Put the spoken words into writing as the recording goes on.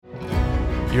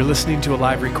You're listening to a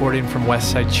live recording from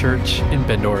Westside Church in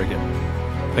Bend, Oregon.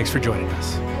 Thanks for joining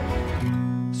us.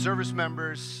 Service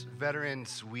members,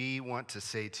 veterans, we want to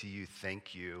say to you,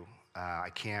 thank you. I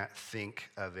can't think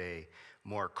of a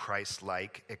more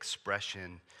Christ-like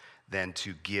expression than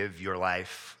to give your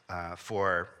life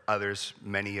for others,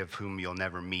 many of whom you'll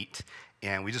never meet.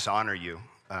 And we just honor you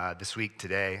this week,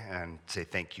 today, and say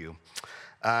thank you.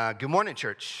 Good morning,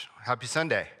 church. Happy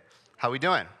Sunday. How we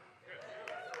doing?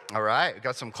 All right, we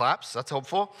got some claps. That's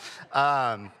hopeful.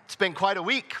 It's been quite a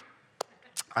week.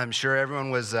 I'm sure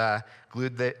everyone was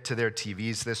glued to their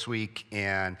TVs this week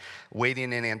and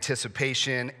waiting in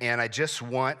anticipation. And I just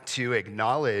want to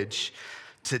acknowledge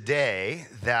today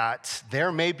that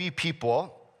there may be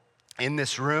people in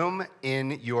this room,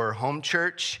 in your home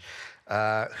church,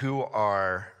 who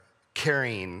are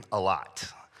carrying a lot.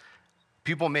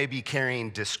 People may be carrying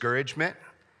discouragement.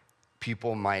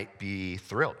 People might be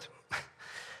thrilled.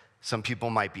 Some people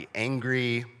might be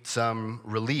angry, some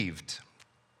relieved.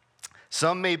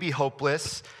 Some may be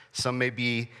hopeless, some may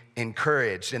be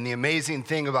encouraged. And the amazing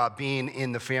thing about being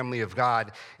in the family of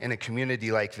God in a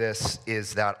community like this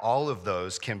is that all of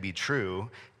those can be true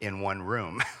in one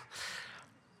room.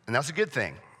 And that's a good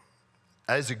thing.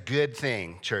 That is a good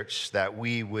thing, church, that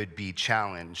we would be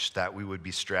challenged, that we would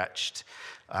be stretched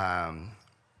by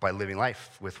living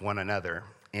life with one another.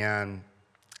 And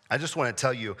I just want to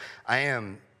tell you, I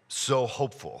am so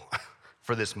hopeful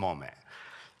for this moment.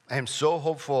 I am so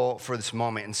hopeful for this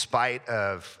moment in spite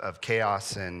of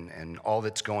chaos and all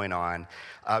that's going on,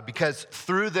 because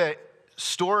through the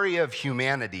story of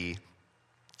humanity,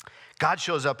 God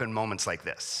shows up in moments like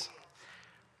this.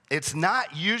 It's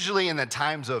not usually in the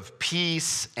times of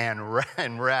peace and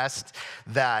rest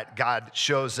that God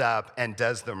shows up and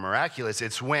does the miraculous.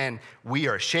 It's when we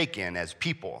are shaken as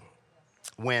people,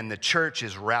 when the church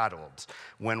is rattled,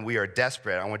 when we are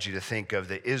desperate. I want you to think of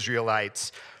the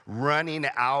Israelites running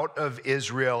out of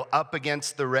Israel up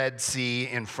against the Red Sea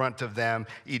in front of them,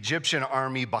 Egyptian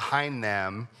army behind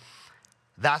them.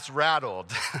 That's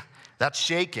rattled. That's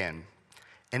shaken.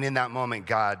 And in that moment,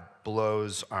 God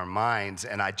blows our minds.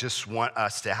 And I just want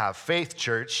us to have faith,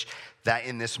 church, that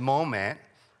in this moment,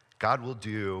 God will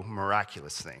do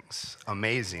miraculous things,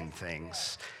 amazing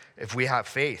things, if we have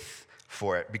faith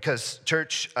for it. Because,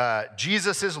 church,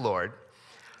 Jesus is Lord,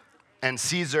 and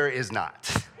Caesar is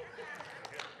not.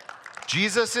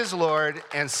 Jesus is Lord,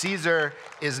 and Caesar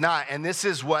is not. And this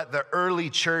is what the early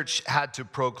church had to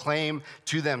proclaim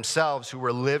to themselves, who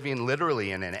were living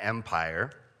literally in an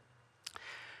empire.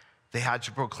 They had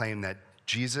to proclaim that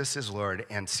Jesus is Lord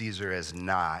and Caesar is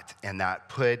not, and that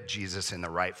put Jesus in the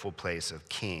rightful place of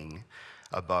king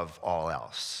above all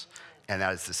else. And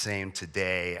that is the same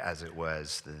today as it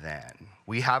was then.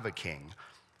 We have a king.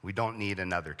 We don't need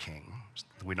another king.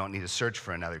 We don't need to search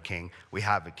for another king. We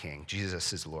have a king.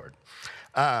 Jesus is Lord.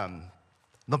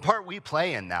 The part we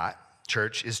play in that,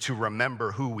 church, is to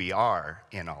remember who we are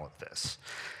in all of this.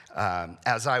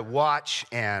 As I watch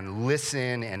and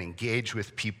listen and engage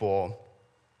with people,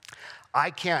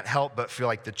 I can't help but feel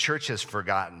like the church has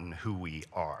forgotten who we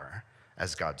are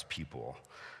as God's people.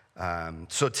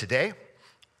 So today,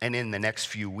 and in the next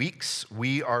few weeks,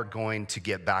 we are going to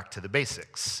get back to the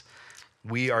basics.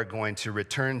 We are going to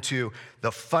return to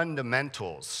the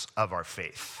fundamentals of our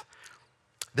faith.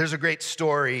 There's a great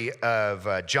story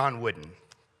of John Wooden.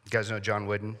 You guys know John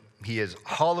Wooden? He is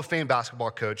Hall of Fame basketball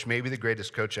coach, maybe the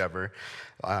greatest coach ever,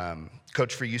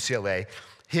 coach for UCLA.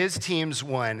 His teams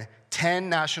won 10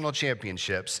 national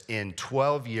championships in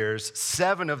 12 years,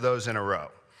 7 of those in a row.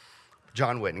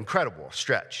 John Wooden, incredible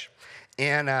stretch.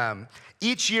 And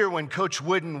each year when Coach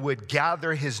Wooden would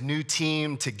gather his new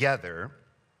team together,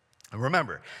 and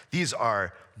remember, these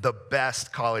are the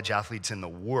best college athletes in the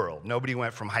world. Nobody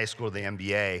went from high school to the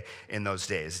NBA in those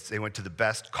days. They went to the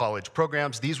best college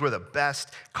programs. These were the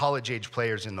best college-age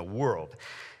players in the world.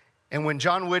 And when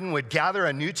John Wooden would gather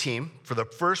a new team for the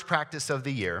first practice of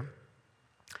the year,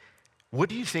 what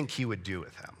do you think he would do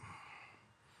with them?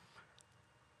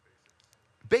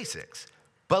 Basics.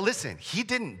 But listen, he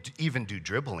didn't even do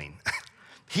dribbling.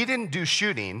 He didn't do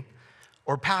shooting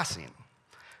or passing.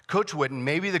 Coach Wooden,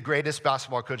 maybe the greatest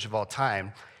basketball coach of all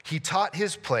time, he taught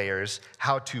his players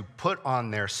how to put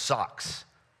on their socks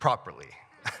properly.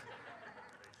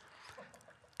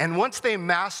 And once they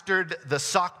mastered the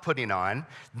sock putting on,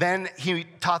 then he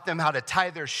taught them how to tie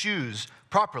their shoes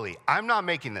properly. I'm not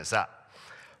making this up.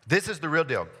 This is the real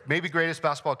deal. Maybe greatest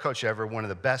basketball coach ever, one of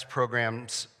the best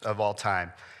programs of all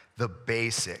time. the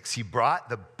basics. He brought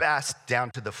the best down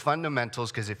to the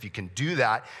fundamentals, because if you can do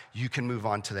that, you can move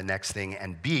on to the next thing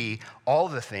and be all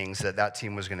the things that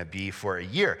team was going to be for a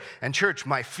year. And church,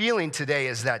 my feeling today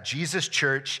is that Jesus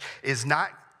Church is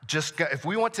not just, if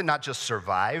we want to not just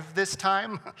survive this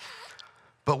time,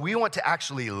 but we want to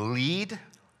actually lead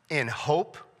in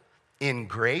hope, in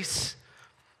grace,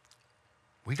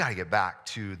 we got to get back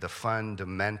to the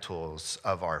fundamentals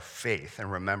of our faith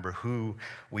and remember who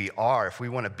we are. If we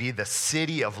want to be the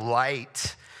city of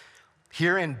light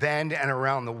here in Bend and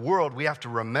around the world, we have to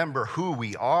remember who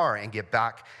we are and get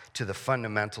back to the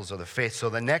fundamentals of the faith. So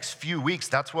the next few weeks,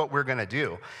 that's what we're going to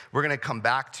do. We're going to come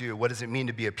back to what does it mean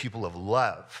to be a people of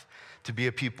love, to be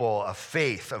a people of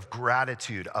faith, of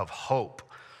gratitude, of hope.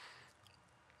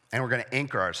 And we're going to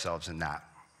anchor ourselves in that.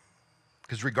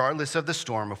 Because regardless of the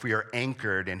storm, if we are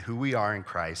anchored in who we are in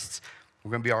Christ,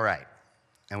 we're going to be all right.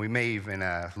 And we may even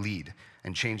lead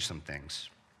and change some things.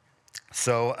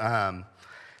 So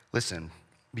listen,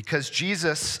 because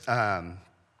Jesus,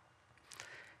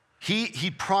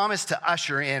 he promised to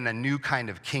usher in a new kind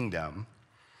of kingdom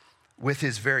with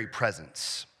his very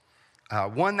presence.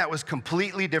 One that was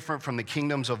completely different from the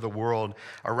kingdoms of the world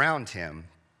around him.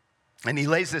 And he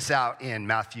lays this out in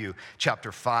Matthew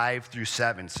chapter 5 through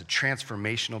 7. It's a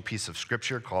transformational piece of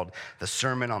scripture called the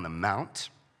Sermon on the Mount.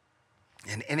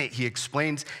 And in it, he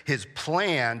explains his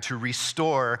plan to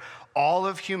restore all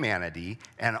of humanity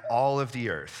and all of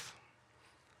the earth.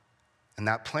 And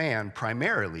that plan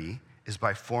primarily is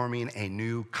by forming a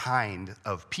new kind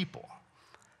of people,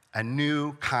 a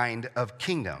new kind of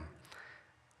kingdom.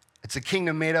 It's a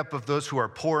kingdom made up of those who are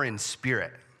poor in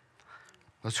spirit,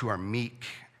 those who are meek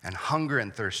and hunger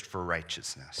and thirst for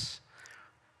righteousness,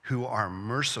 who are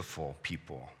merciful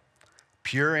people,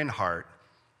 pure in heart,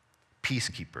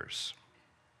 peacekeepers.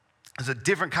 It's a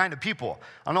different kind of people.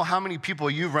 I don't know how many people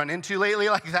you've run into lately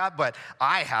like that, but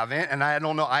I haven't, and I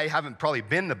don't know, I haven't probably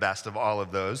been the best of all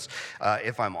of those,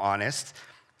 if I'm honest.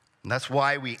 And that's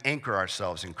why we anchor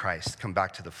ourselves in Christ, come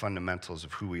back to the fundamentals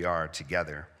of who we are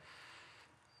together.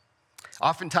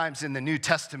 Oftentimes in the New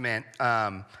Testament,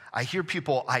 I hear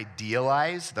people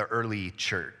idealize the early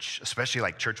church, especially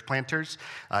like church planters,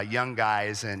 young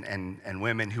guys and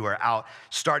women who are out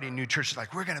starting new churches,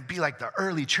 like, we're going to be like the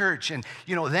early church. And,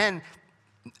 then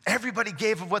everybody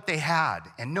gave of what they had,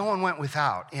 and no one went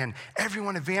without. And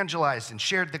everyone evangelized and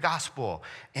shared the gospel,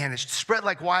 and it spread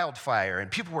like wildfire, and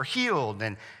people were healed,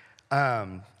 and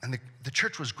the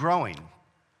church was growing.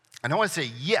 And I want to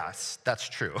say, yes, that's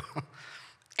true.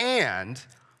 And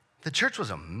the church was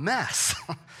a mess.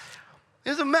 It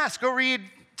was a mess. Go read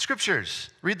scriptures.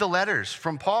 Read the letters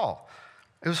from Paul.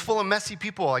 It was full of messy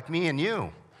people like me and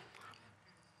you.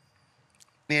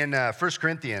 In 1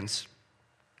 Corinthians,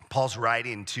 Paul's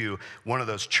writing to one of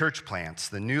those church plants,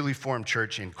 the newly formed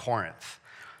church in Corinth.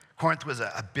 Corinth was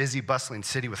a busy, bustling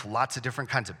city with lots of different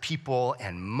kinds of people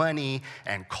and money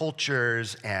and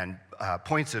cultures and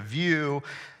points of view.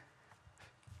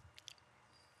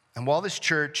 And while this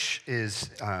church is,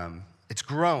 it's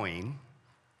growing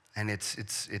and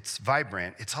it's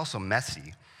vibrant, it's also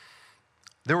messy.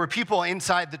 There were people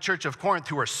inside the church of Corinth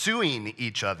who were suing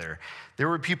each other. There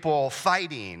were people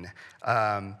fighting.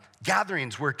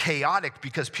 Gatherings were chaotic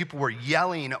because people were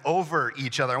yelling over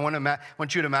each other. I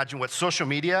want you to imagine what social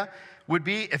media would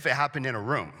be if it happened in a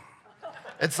room.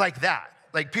 It's like that.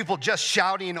 Like people just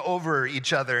shouting over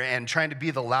each other and trying to be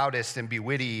the loudest and be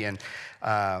witty.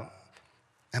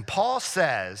 And Paul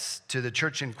says to the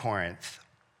church in Corinth,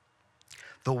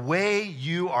 the way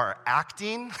you are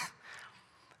acting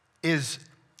is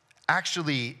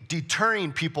actually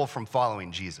deterring people from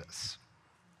following Jesus.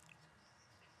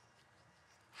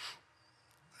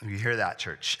 You hear that,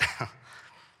 church?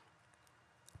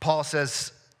 Paul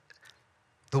says,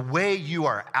 the way you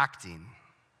are acting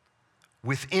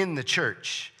within the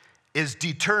church is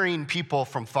deterring people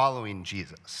from following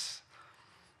Jesus.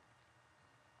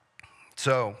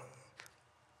 So,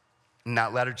 in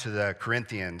that letter to the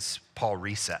Corinthians, Paul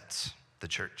resets the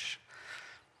church.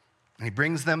 And he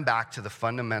brings them back to the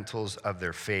fundamentals of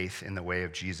their faith in the way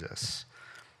of Jesus.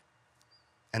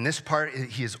 And this part,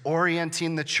 he is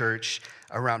orienting the church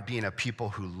around being a people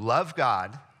who love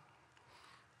God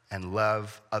and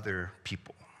love other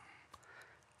people.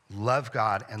 Love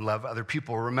God and love other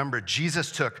people. Remember,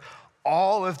 Jesus took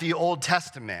all of the Old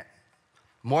Testament,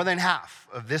 more than half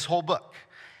of this whole book,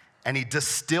 and he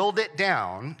distilled it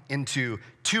down into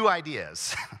two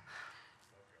ideas.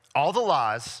 All the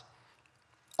laws,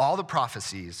 all the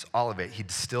prophecies, all of it, he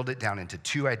distilled it down into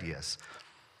two ideas.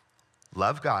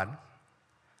 Love God,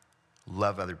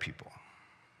 love other people.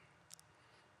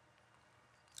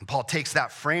 And Paul takes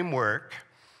that framework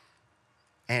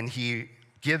and he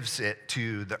gives it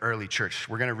to the early church.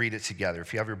 We're going to read it together.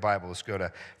 If you have your Bible, let's go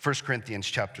to 1 Corinthians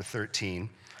chapter 13.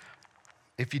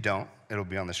 If you don't, it'll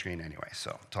be on the screen anyway,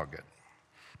 so it's all good.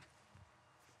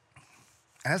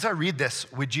 As I read this,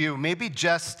 would you maybe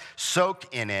just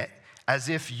soak in it as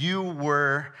if you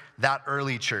were that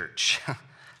early church?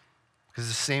 Because it's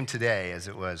the same today as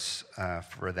it was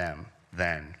for them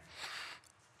then.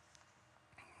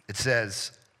 It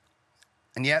says,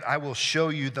 "And yet I will show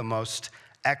you the most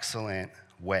excellent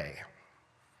way.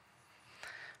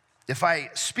 If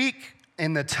I speak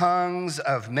in the tongues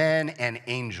of men and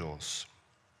angels,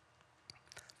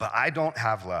 but I don't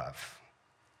have love,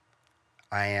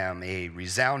 I am a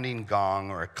resounding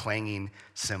gong or a clanging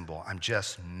cymbal. I'm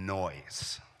just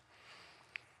noise.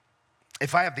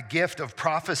 If I have the gift of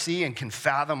prophecy and can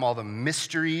fathom all the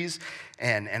mysteries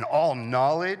and all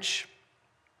knowledge,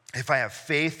 if I have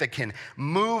faith that can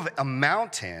move a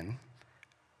mountain,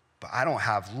 but I don't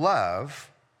have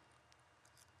love,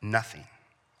 nothing.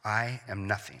 I am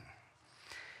nothing.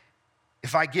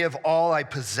 If I give all I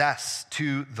possess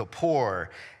to the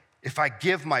poor, if I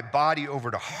give my body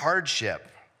over to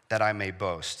hardship that I may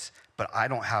boast, but I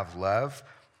don't have love,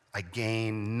 I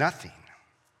gain nothing.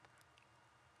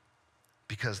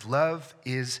 Because love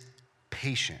is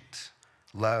patient.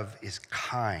 Love is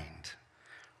kind.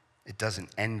 It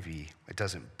doesn't envy. It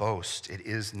doesn't boast. It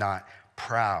is not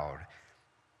proud.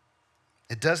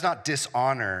 It does not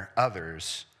dishonor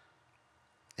others.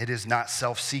 It is not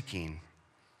self-seeking.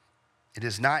 It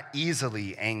is not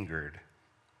easily angered,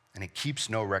 and it keeps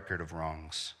no record of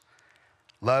wrongs.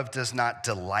 Love does not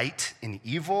delight in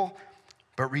evil,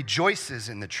 but rejoices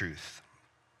in the truth.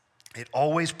 It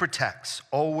always protects,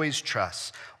 always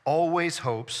trusts, always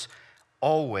hopes,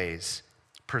 always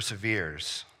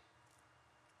perseveres.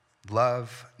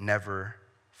 Love never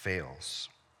fails."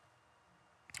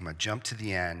 I'm going to jump to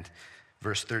the end.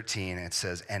 Verse 13, it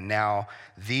says, "And now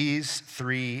these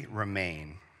three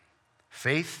remain: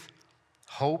 faith,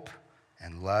 hope,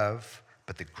 and love.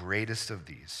 But the greatest of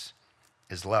these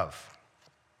is love."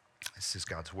 This is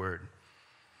God's word.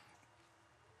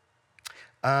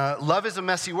 Love is a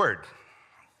messy word,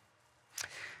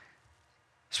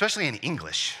 especially in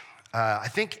English. I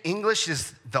think English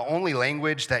is the only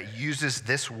language that uses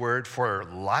this word for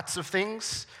lots of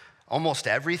things. Almost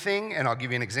everything, and I'll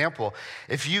give you an example.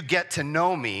 If you get to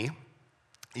know me,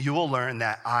 you will learn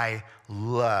that I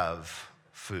love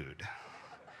food.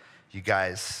 You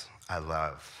guys, I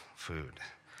love food.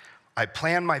 I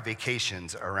plan my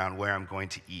vacations around where I'm going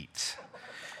to eat.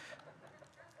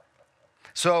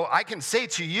 So I can say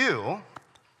to you,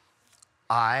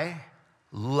 I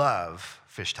love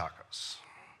fish tacos.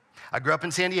 I grew up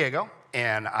in San Diego,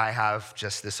 and I have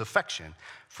just this affection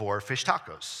for fish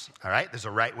tacos, all right? There's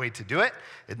a right way to do it.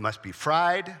 It must be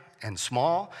fried and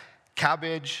small,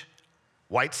 cabbage,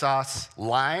 white sauce,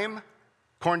 lime,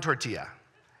 corn tortilla.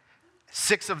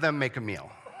 6 of them make a meal.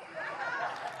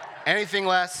 Anything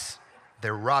less,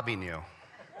 they're robbing you.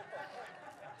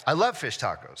 I love fish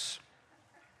tacos.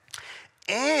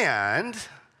 And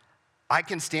I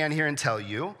can stand here and tell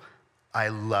you, I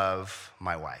love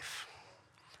my wife.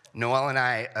 Noelle and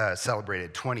I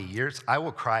celebrated 20 years. I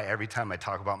will cry every time I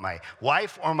talk about my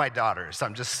wife or my daughter, so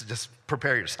just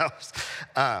prepare yourselves.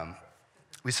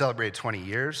 We celebrated 20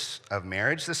 years of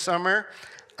marriage this summer.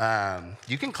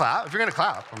 You can clap, if you're gonna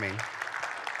clap,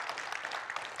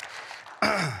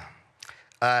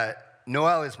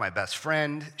 Noelle is my best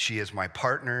friend. She is my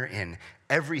partner in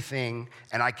everything,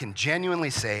 and I can genuinely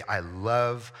say I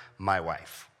love my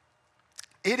wife.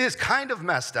 It is kind of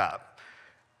messed up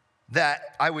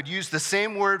that I would use the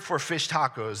same word for fish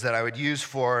tacos that I would use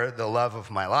for the love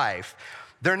of my life.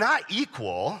 They're not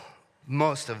equal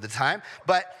most of the time,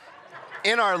 but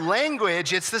in our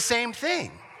language, it's the same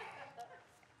thing.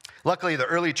 Luckily, the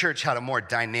early church had a more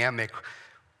dynamic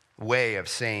way of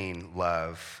saying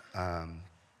love.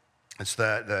 It's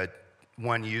the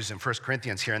one used in 1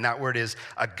 Corinthians here, and that word is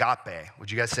agape. Would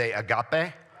you guys say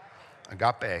agape?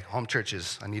 Agape. Home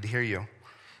churches, I need to hear you.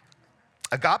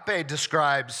 Agape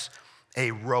describes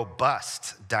a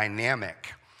robust,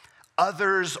 dynamic,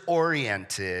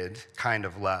 others-oriented kind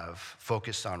of love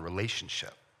focused on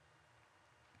relationship.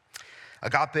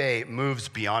 Agape moves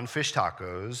beyond fish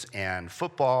tacos and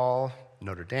football.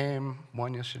 Notre Dame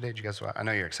won yesterday. Did you guys watch? I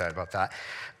know you're excited about that.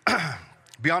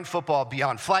 Beyond football,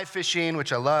 beyond fly fishing,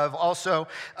 which I love. Also,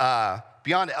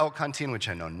 beyond elk hunting, which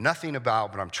I know nothing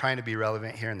about, but I'm trying to be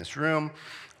relevant here in this room.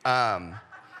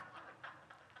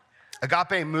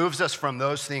 Agape moves us from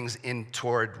those things in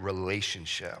toward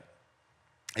relationship.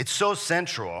 It's so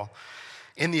central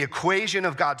in the equation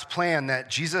of God's plan that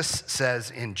Jesus says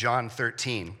in John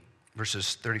 13,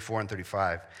 verses 34 and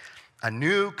 35. A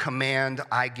new command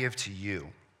I give to you.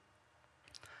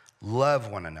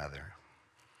 Love one another.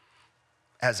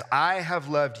 As I have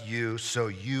loved you, so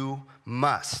you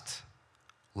must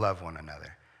love one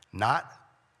another. Not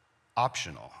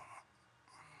optional.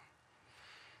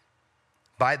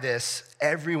 By this,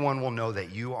 everyone will know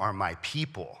that you are my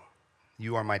people.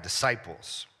 You are my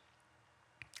disciples.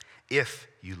 If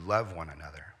you love one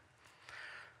another.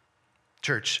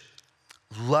 Church,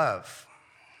 love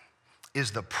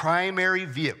is the primary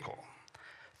vehicle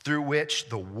through which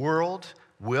the world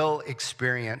will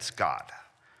experience God.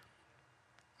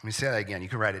 Let me say that again. You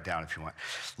can write it down if you want.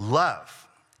 Love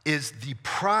is the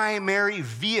primary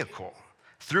vehicle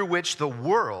through which the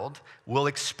world will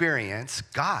experience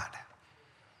God.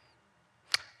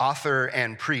 Author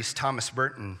and priest Thomas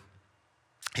Merton,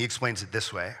 he explains it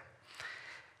this way.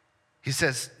 He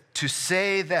says, to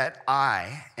say that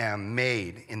I am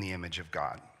made in the image of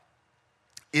God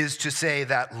is to say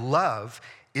that love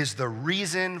is the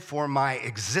reason for my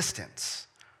existence,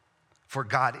 for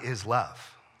God is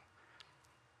love.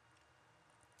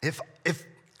 If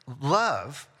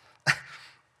love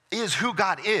is who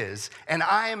God is, and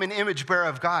I am an image bearer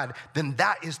of God, then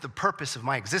that is the purpose of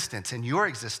my existence and your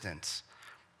existence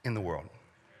in the world.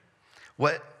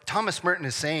 What Thomas Merton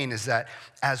is saying is that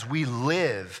as we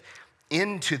live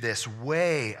into this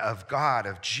way of God,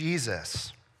 of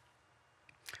Jesus,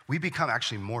 we become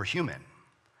actually more human,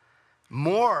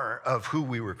 more of who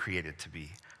we were created to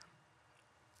be.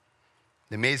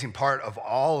 The amazing part of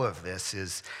all of this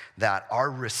is that our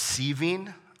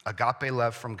receiving agape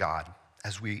love from God,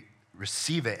 as we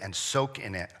receive it and soak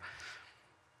in it,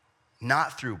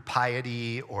 not through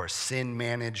piety or sin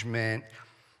management,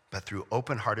 but through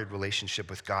open-hearted relationship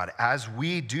with God. As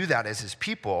we do that as his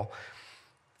people,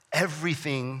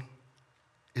 everything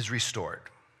is restored.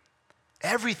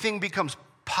 Everything becomes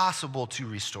possible to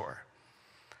restore.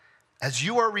 As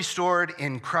you are restored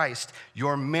in Christ,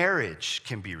 your marriage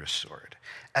can be restored.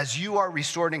 As you are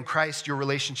restored in Christ, your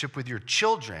relationship with your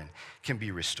children can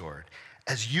be restored.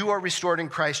 As you are restored in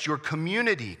Christ, your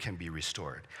community can be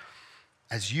restored.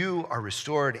 As you are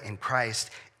restored in Christ,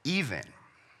 even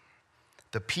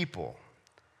the people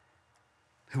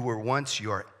who were once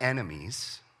your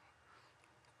enemies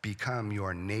become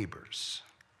your neighbors.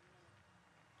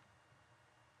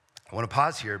 I want to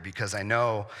pause here because I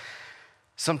know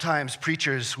sometimes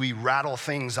preachers, we rattle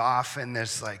things off and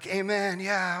there's like, amen,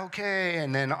 yeah, okay.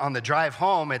 And then on the drive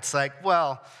home, it's like,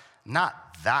 well,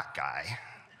 not that guy.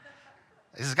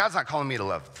 God's not calling me to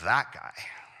love that guy.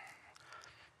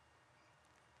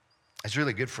 It's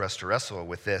really good for us to wrestle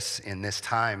with this in this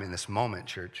time, in this moment,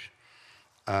 church,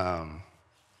 and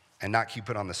not keep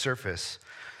it on the surface.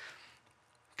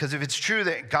 Because if it's true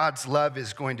that God's love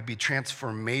is going to be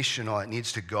transformational, it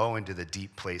needs to go into the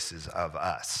deep places of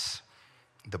us,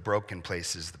 the broken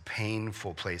places, the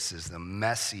painful places, the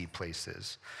messy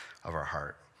places of our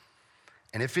heart.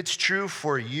 And if it's true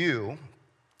for you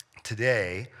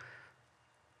today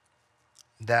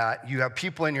that you have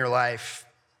people in your life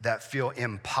that feel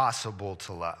impossible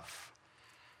to love,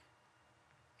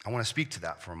 I want to speak to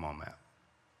that for a moment.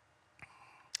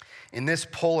 In this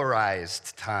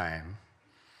polarized time,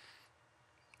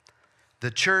 the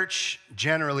church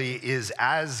generally is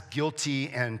as guilty,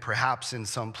 and perhaps in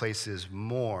some places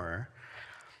more,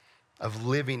 of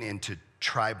living into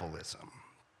tribalism.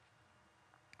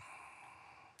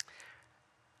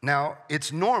 Now,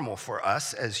 it's normal for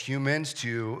us as humans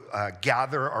to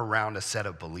gather around a set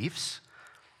of beliefs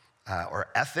or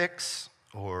ethics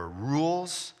or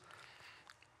rules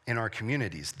in our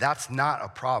communities. That's not a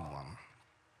problem.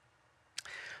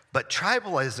 But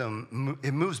tribalism,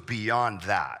 it moves beyond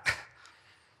that.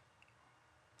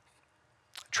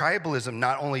 Tribalism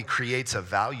not only creates a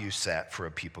value set for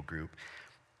a people group,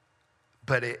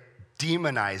 but it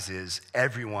demonizes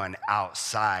everyone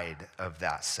outside of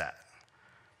that set.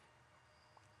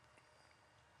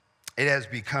 It has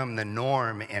become the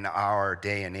norm in our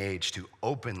day and age to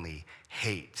openly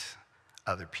hate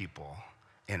other people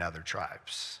in other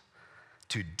tribes,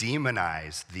 to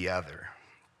demonize the other,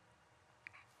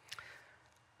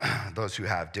 those who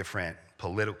have different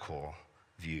political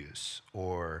views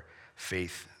or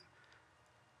faith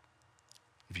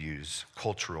views,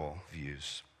 cultural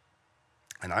views.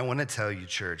 And I want to tell you,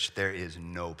 church, there is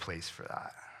no place for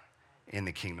that in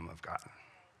the kingdom of God.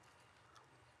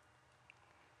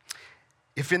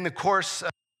 If in the course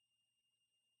of...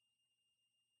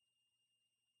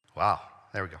 Wow,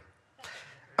 there we go.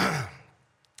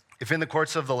 If in the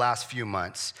course of the last few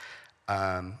months,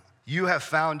 you have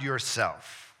found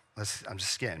yourself, I'm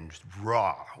just getting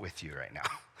raw with you right now.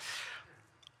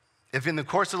 If in the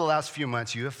course of the last few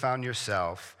months you have found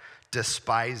yourself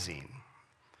despising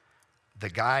the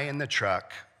guy in the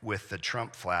truck with the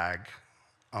Trump flag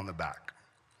on the back,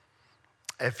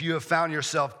 if you have found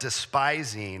yourself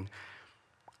despising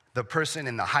the person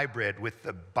in the hybrid with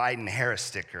the Biden-Harris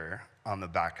sticker on the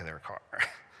back of their car,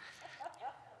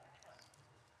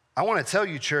 I want to tell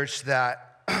you, church, that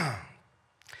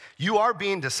you are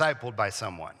being discipled by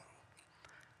someone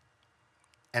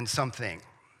and something,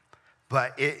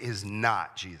 but it is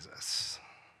not Jesus.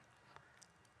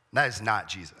 That is not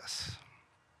Jesus.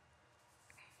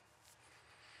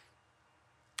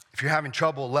 If you're having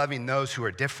trouble loving those who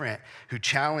are different, who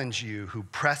challenge you, who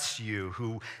press you,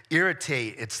 who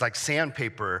irritate, it's like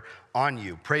sandpaper on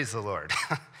you, praise the Lord.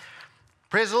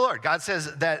 Praise the Lord. God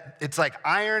says that it's like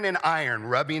iron and iron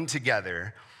rubbing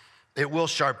together. It will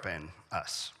sharpen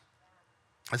us.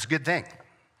 It's a good thing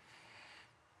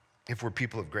if we're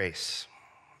people of grace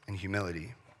and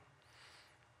humility.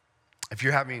 If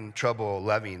you're having trouble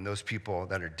loving those people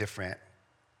that are different,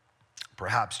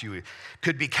 perhaps you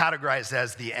could be categorized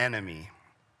as the enemy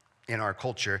in our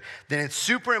culture, then it's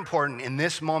super important in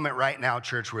this moment right now,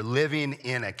 church. We're living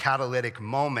in a catalytic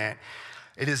moment.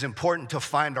 It is important to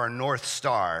find our North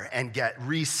Star and get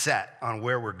reset on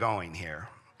where we're going here.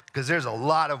 Because there's a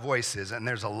lot of voices and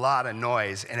there's a lot of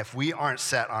noise. And if we aren't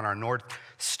set on our North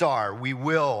Star, we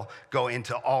will go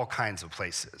into all kinds of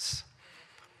places.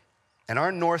 And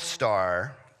our North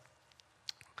Star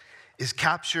is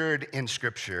captured in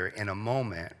Scripture in a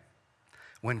moment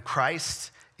when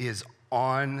Christ is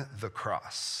on the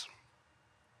cross.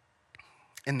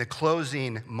 In the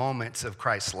closing moments of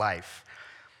Christ's life,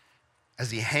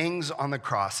 as he hangs on the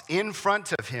cross, in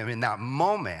front of him in that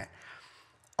moment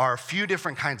are a few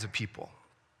different kinds of people.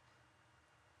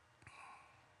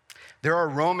 There are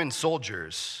Roman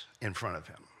soldiers in front of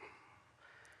him.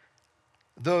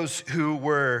 Those who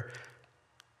were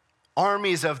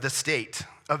armies of the state,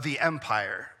 of the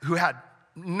empire, who had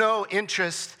no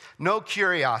interest, no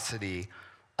curiosity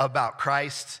about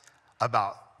Christ,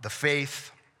 about the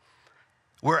faith,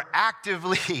 were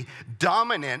actively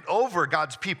dominant over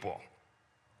God's people.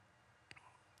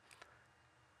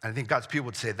 And I think God's people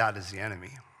would say that is the enemy.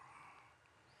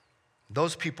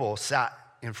 Those people sat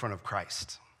in front of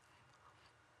Christ.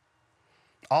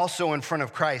 Also in front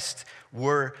of Christ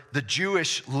were the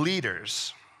Jewish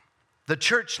leaders, the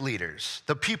church leaders,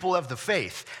 the people of the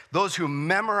faith, those who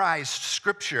memorized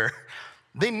Scripture.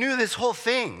 They knew this whole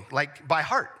thing, like by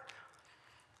heart.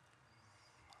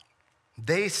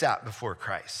 They sat before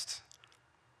Christ.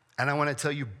 And I want to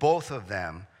tell you, both of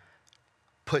them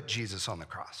put Jesus on the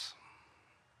cross.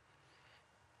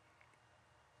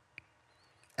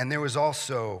 And there was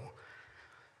also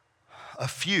a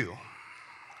few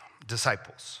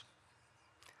disciples,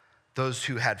 those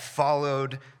who had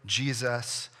followed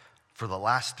Jesus for the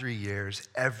last 3 years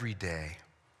every day,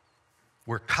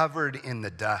 were covered in the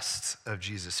dust of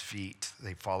Jesus' feet.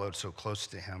 They followed so close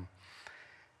to him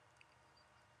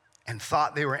and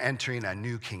thought they were entering a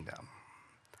new kingdom.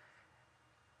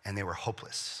 And they were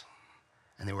hopeless,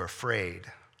 and they were afraid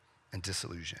and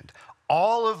disillusioned.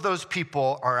 All of those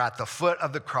people are at the foot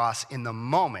of the cross in the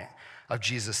moment of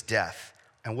Jesus' death.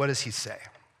 And what does he say?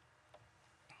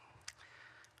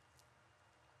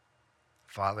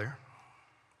 Father,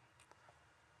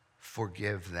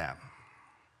 forgive them.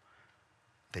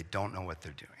 They don't know what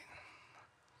they're doing.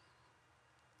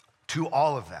 To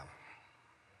all of them,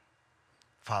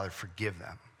 Father, forgive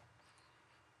them.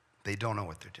 They don't know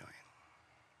what they're doing.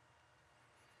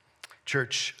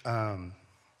 Church,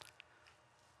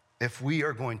 if we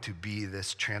are going to be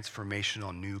this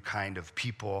transformational new kind of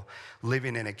people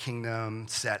living in a kingdom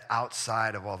set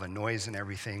outside of all the noise and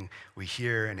everything we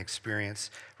hear and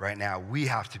experience right now, we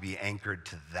have to be anchored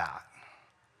to that.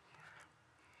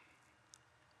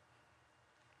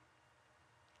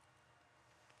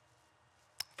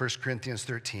 First Corinthians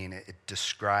 13, it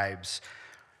describes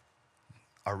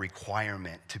a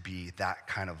requirement to be that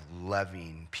kind of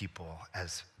loving people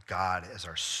as God as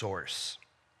our source.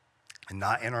 And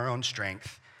not in our own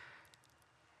strength.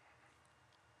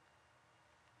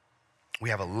 We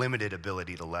have a limited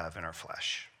ability to love in our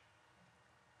flesh.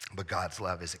 But God's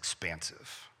love is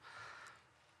expansive,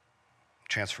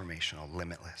 transformational,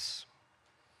 limitless.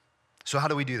 So how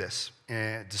do we do this?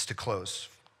 Just to close.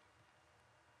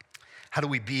 How do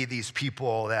we be these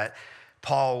people that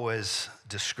Paul was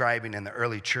describing in the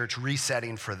early church,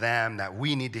 resetting for them, that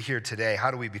we need to hear today?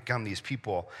 How do we become these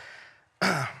people?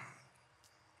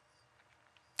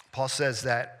 Paul says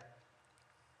that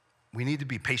we need to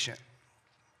be patient.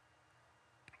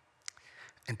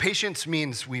 And patience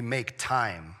means we make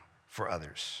time for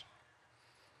others.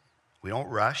 We don't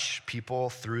rush people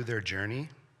through their journey,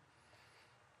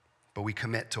 but we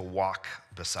commit to walk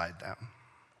beside them.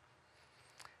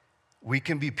 We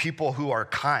can be people who are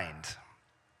kind.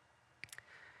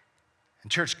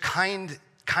 And church,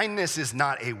 kindness is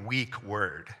not a weak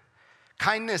word.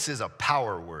 Kindness is a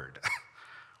power word.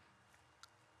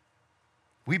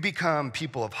 We become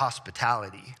people of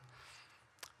hospitality,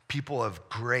 people of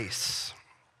grace.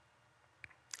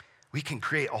 We can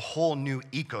create a whole new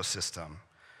ecosystem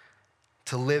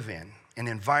to live in, an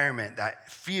environment that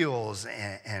feels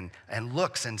and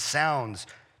looks and sounds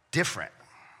different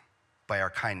by our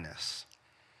kindness,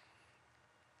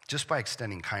 just by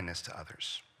extending kindness to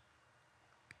others.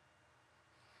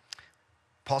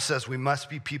 Paul says we must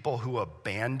be people who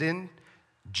abandon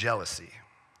jealousy,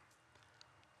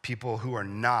 people who are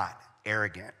not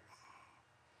arrogant,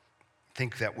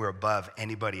 think that we're above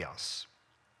anybody else.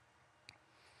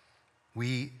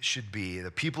 We should be,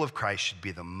 the people of Christ should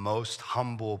be the most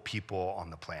humble people on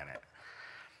the planet.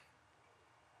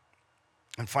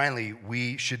 And finally,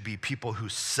 we should be people who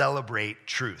celebrate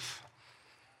truth,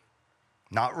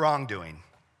 not wrongdoing.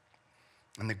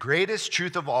 And the greatest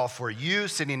truth of all for you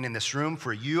sitting in this room,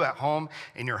 for you at home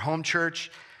in your home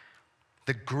church,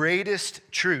 the greatest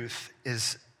truth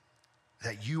is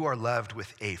that you are loved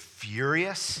with a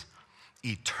furious,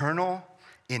 eternal,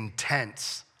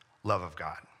 intense love of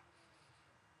God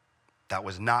that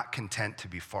was not content to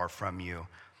be far from you,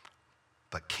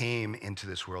 but came into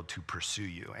this world to pursue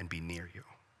you and be near you.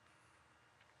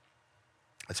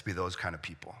 Let's be those kind of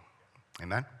people.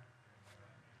 Amen?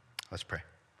 Let's pray.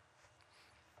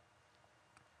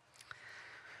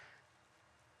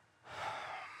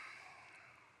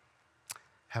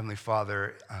 Heavenly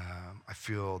Father, I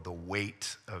feel the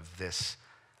weight of this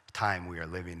time we are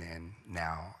living in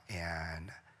now,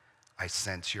 and I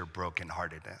sense your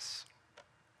brokenheartedness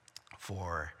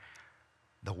for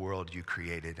the world you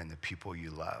created and the people you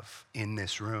love in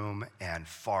this room and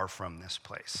far from this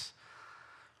place.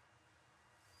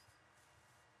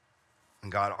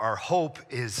 And God, our hope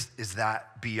is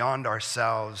that beyond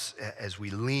ourselves, as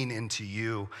we lean into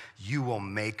you, you will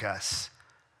make us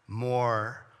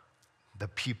more the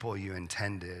people you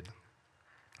intended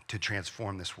to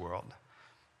transform this world,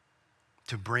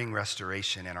 to bring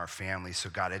restoration in our families.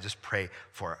 So God, I just pray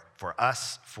for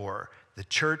us, for the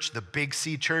church, the Big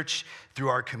C church, through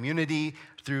our community,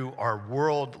 through our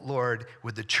world, Lord.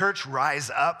 Would the church rise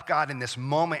up, God, in this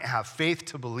moment, have faith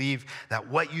to believe that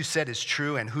what you said is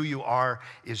true and who you are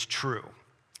is true.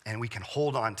 And we can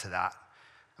hold on to that.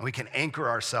 And we can anchor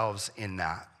ourselves in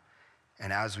that.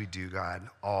 And as we do, God,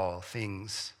 all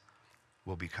things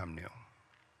will become new.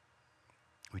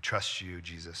 We trust you,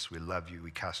 Jesus. We love you. We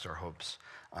cast our hopes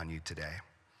on you today.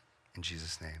 In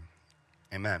Jesus' name,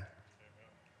 amen.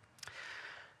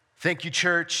 Thank you,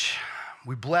 church.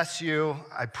 We bless you.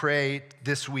 I pray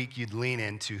this week you'd lean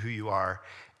into who you are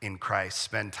in Christ.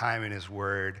 Spend time in his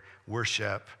word,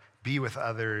 worship, be with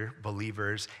other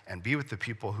believers, and be with the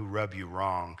people who rub you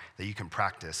wrong, that you can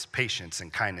practice patience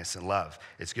and kindness and love.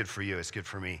 It's good for you. It's good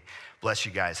for me. Bless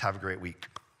you guys. Have a great week.